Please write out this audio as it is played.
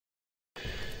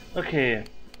Okay,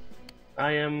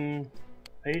 I am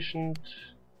patient.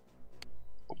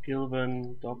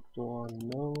 Gilvan, doctor,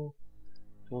 no.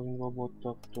 Talking robot,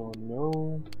 doctor,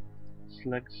 no.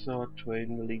 Slexor,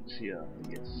 train militia,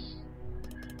 yes.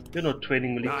 You're not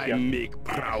training militia. I make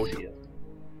proud. Hier.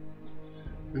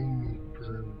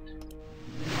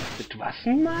 Mit was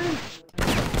mal?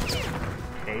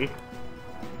 Okay.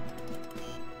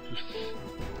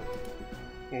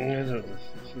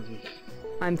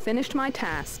 I'm finished my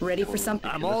task. Ready for something.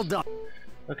 I'm all done.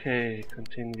 Okay,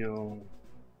 continue.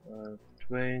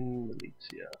 Train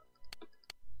militia.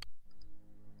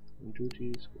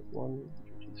 Duty squad 1.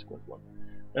 Duty squad 1.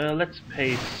 Let's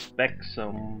pay Spec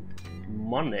some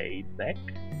money back.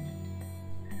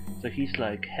 So he's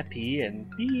like happy and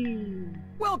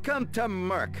Welcome to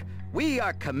Merc. We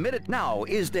are committed now.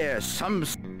 Is there some...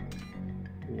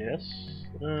 yes.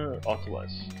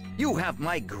 Authorize. You have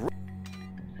my Do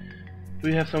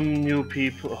we have some new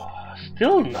people? Oh,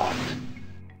 still not.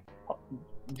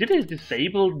 Did they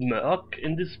disable Merc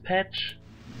in this patch?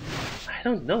 I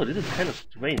don't know. This is kind of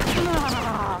strange.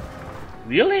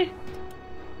 Really?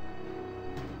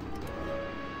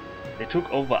 They took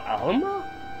over Alma?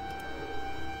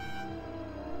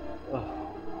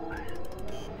 Oh,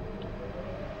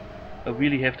 I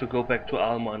really have to go back to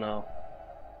Alma now.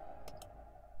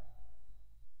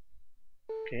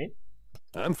 Okay.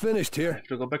 I'm finished I here. have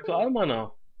to go back to Alma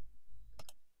now.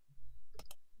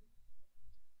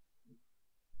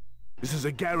 This is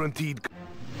a guaranteed.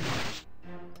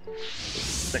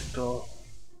 Sector.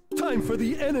 Time for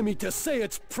the enemy to say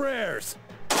its prayers.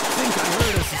 I think I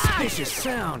heard a suspicious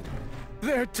sound.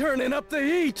 They're turning up the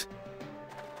heat.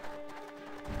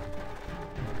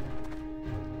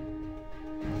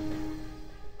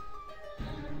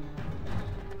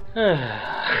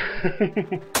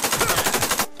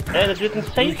 And it didn't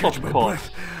save, of course.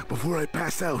 Before I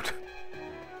pass out.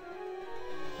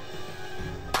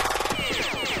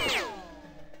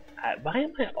 Why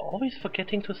am I always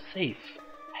forgetting to save?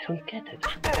 I don't get it.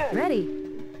 Ready.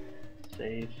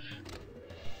 Save.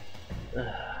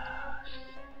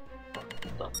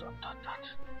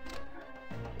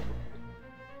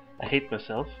 I hate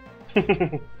myself.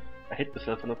 I hate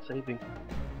myself for not saving.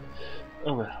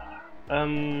 Oh well.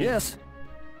 Yes.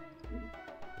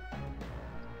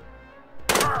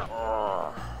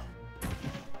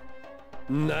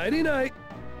 Nighty night.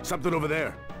 Something over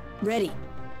there. Ready.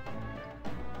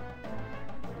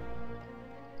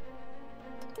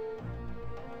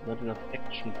 Not enough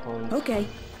action points. Okay.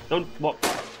 Don't walk.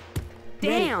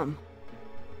 Damn.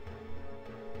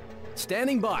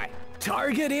 Standing by.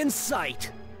 Target in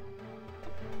sight.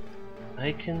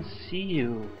 I can see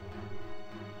you,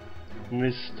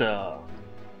 Mister.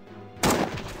 I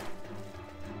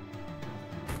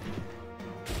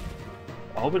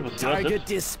hope it was worth Target it.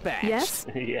 dispatched. Yes.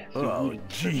 Yes. Oh,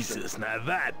 Jesus, now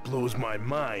that blows my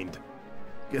mind.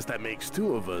 Guess that makes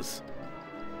two of us.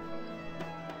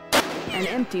 An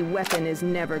empty weapon is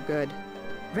never good.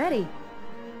 Ready.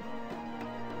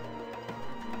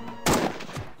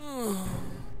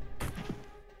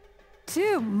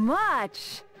 Too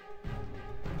much.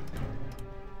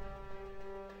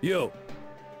 Yo,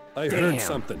 I heard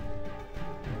something.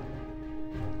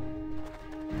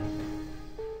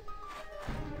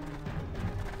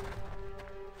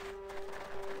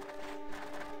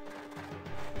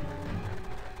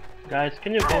 Guys,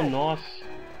 can you go north?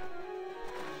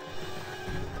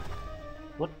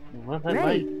 What?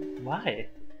 Ready. Why?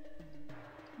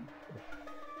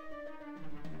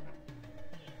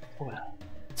 Oh well.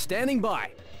 Standing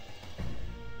by.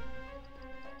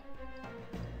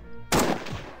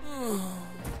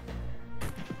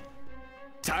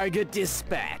 Target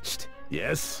dispatched.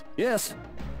 Yes? Yes.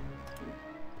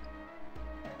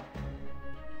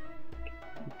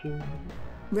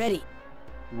 Ready.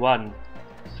 One.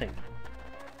 Sink.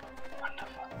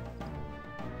 Wonderful.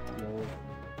 No.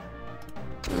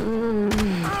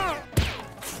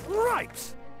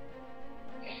 Right.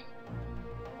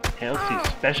 Healthy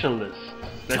specialist.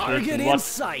 Specialist Target in in what?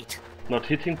 sight. Not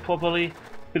hitting properly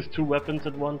with two weapons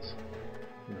at once.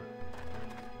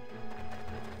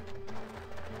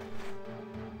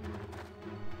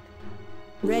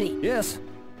 Ready. Yes.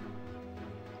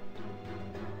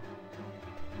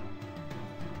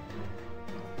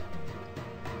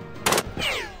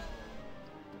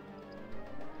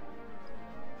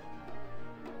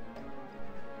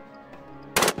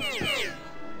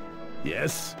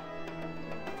 Yes?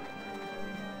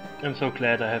 I'm so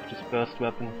glad I have this burst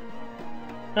weapon.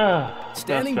 Ah,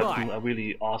 Standing burst by. weapons are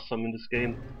really awesome in this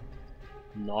game.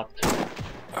 Not.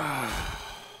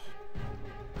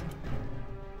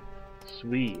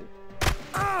 Sweet.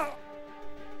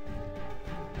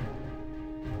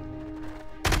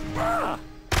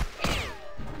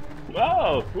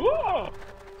 Whoa! Whoa!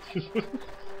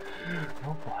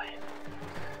 Oh boy.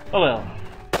 Oh well.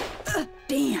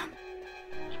 Damn.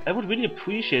 I would really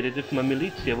appreciate it if my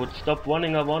militia would stop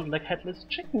running around like headless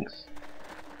chickens.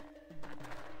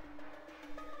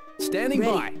 Standing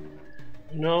by.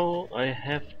 No, I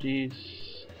have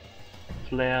these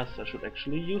flares. I should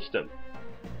actually use them.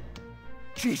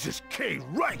 Jesus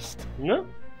Christ! No?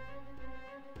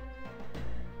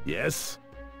 Yes.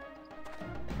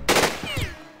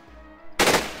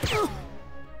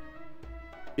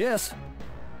 Yes.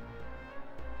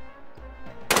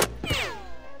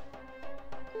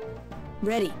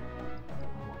 Ready.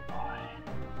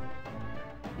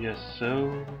 You're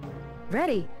so...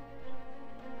 Ready.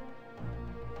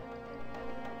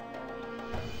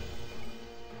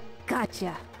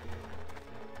 Gotcha.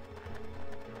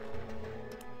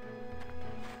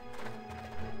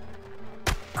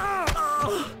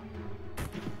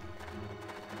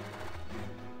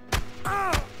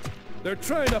 They're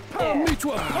trying to pound me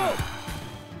to a pulp.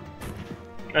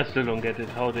 I still don't get it,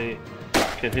 how they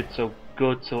can hit so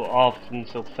good, so often,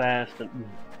 so fast, and...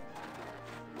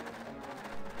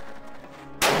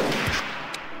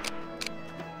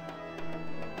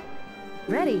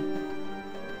 Ready.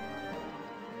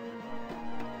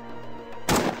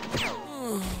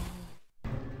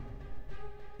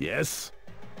 Yes.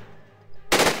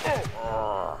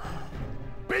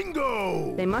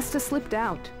 Bingo! They must have slipped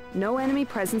out. No enemy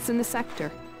presence in the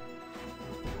sector.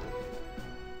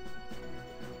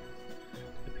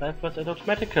 Apply first aid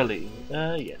automatically.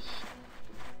 Yes.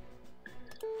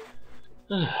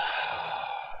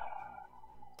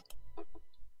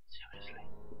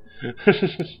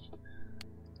 Seriously.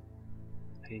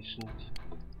 Patient.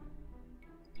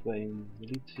 Train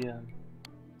militia.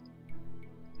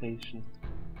 Patient.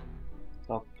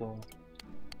 Doctor.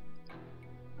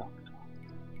 Doctor.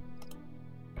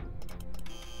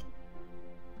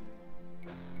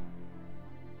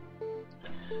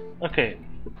 Okay.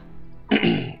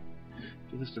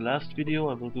 This is the last video.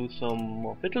 I will do some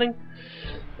more fiddling.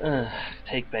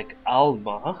 Take back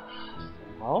Alma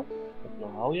somehow. Don't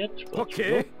know how yet. But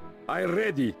Okay, I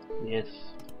ready. yes,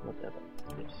 whatever.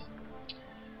 Yes.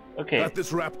 Okay. Got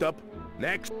this wrapped up.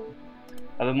 Next.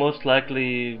 I will most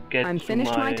likely get I'm to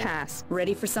finished my task.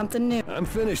 Ready for something new. I'm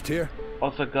finished here.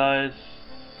 other guys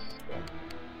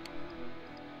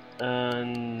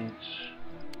and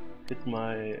get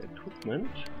my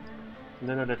equipment. And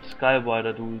then I let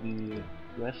Skyrider do the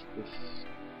rest with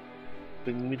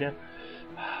bringing me there.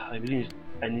 I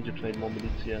need to train more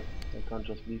militia. I can't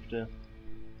just leave there.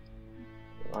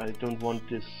 I don't want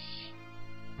this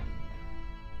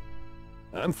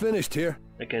I'm finished here.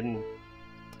 again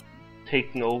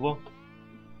taken over.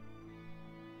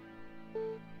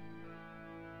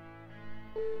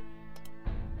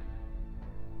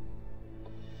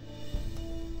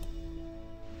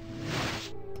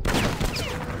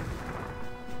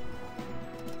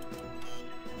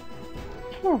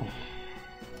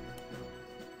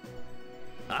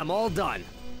 I'm all done.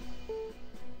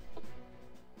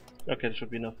 Okay, that should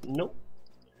be enough. Nope.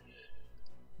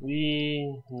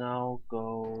 We now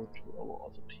go to our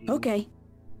other team. Okay.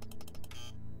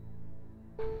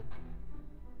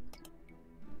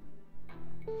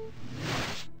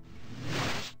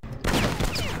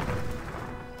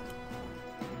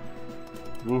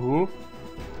 Woohoo.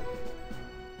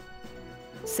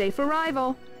 Safe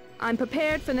arrival. I'm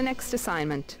prepared for the next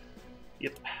assignment.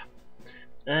 Yep.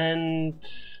 And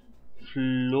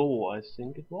Flo, I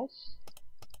think it was.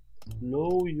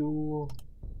 Flo, you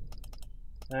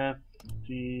have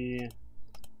the...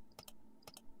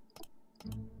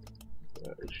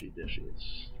 Where is she? There she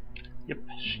is. Yep,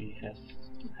 she has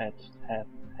had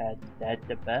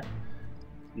the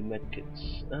medkits.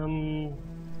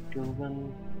 Go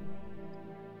then.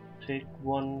 Take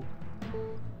one.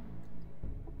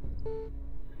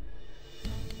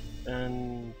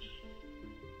 And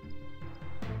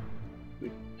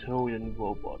Victorian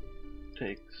robot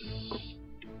takes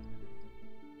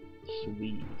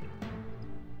 3.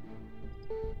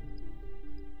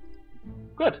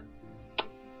 Good.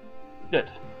 Good.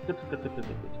 Good.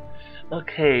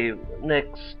 Okay,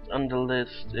 next on the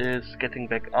list is getting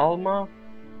back Alma.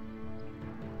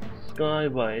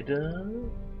 Skyrider.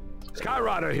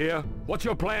 Skyrider here. What's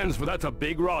your plans for that's a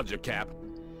big Roger, Cap?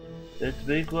 It's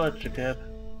big Roger, Cap.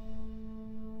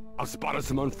 I've spotted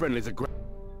some unfriendlies at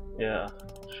Yeah,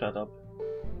 shut up.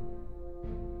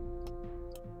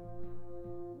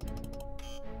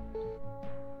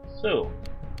 So,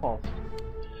 pause.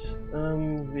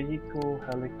 Vehicle,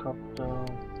 helicopter,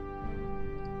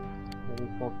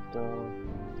 helicopter,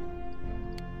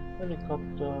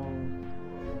 helicopter,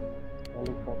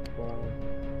 helicopter,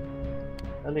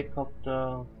 Helicopter.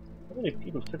 How many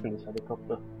people fit in this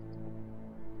helicopter?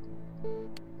 Oh,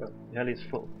 the heli is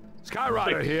full.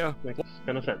 Skyrider here. Makes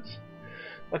kind of sense.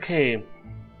 Okay.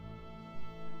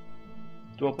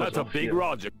 Drop us That's a off big here.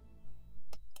 Roger.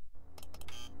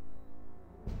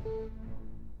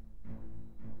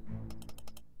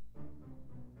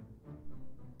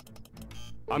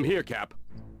 I'm here, Cap.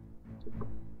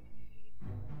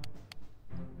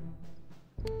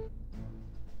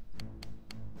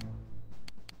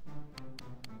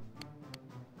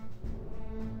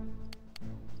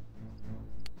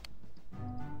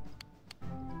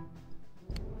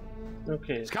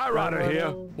 Okay. Skyrider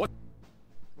here. What?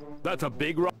 That's a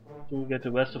big Roger. To get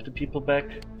the rest of the people back.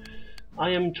 I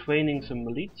am training some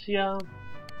militia.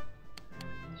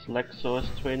 Slaxor is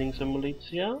training some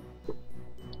militia.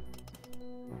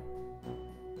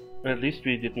 At least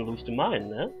we didn't lose the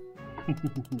mine, eh?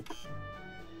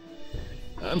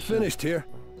 I'm finished here.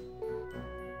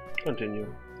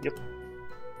 Continue. Yep.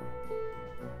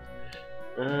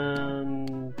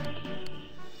 And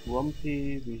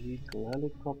Grumpy, vehicle,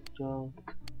 helicopter,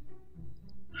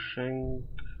 Shank.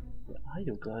 Where are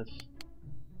you guys?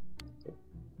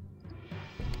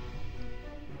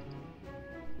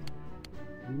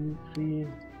 Leafy.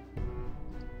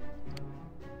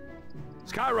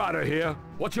 Skyrider here.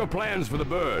 What's your plans for the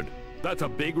bird? That's a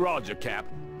big Roger, Cap.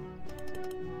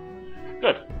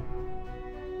 Good.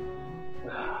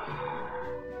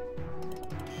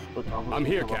 I'm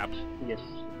here, Cap. Yes,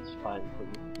 it's fine for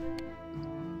you.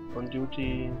 On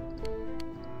duty.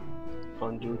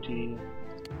 On duty.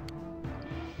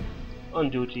 On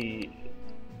duty.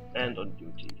 And on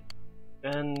duty.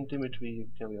 And Dimitri,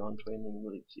 carry on training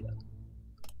militia.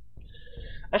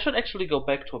 I should actually go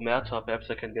back to Omerta, perhaps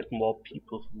I can get more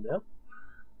people from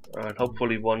there. And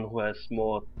hopefully one who has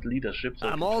more leadership so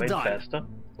I can train faster.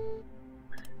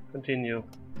 Continue.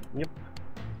 Yep.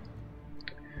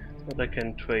 But I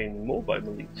can train mobile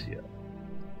militia.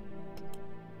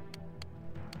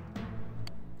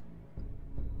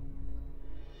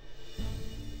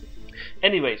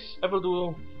 Anyways, I will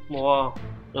do more.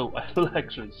 Oh, I will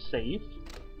actually save.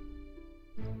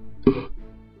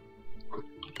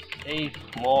 Save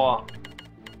more.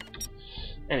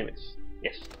 Anyways,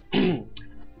 yes.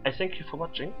 I thank you for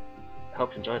watching. I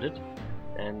hope you enjoyed it.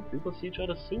 And we will see each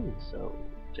other soon. So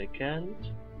take care and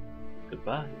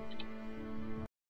goodbye.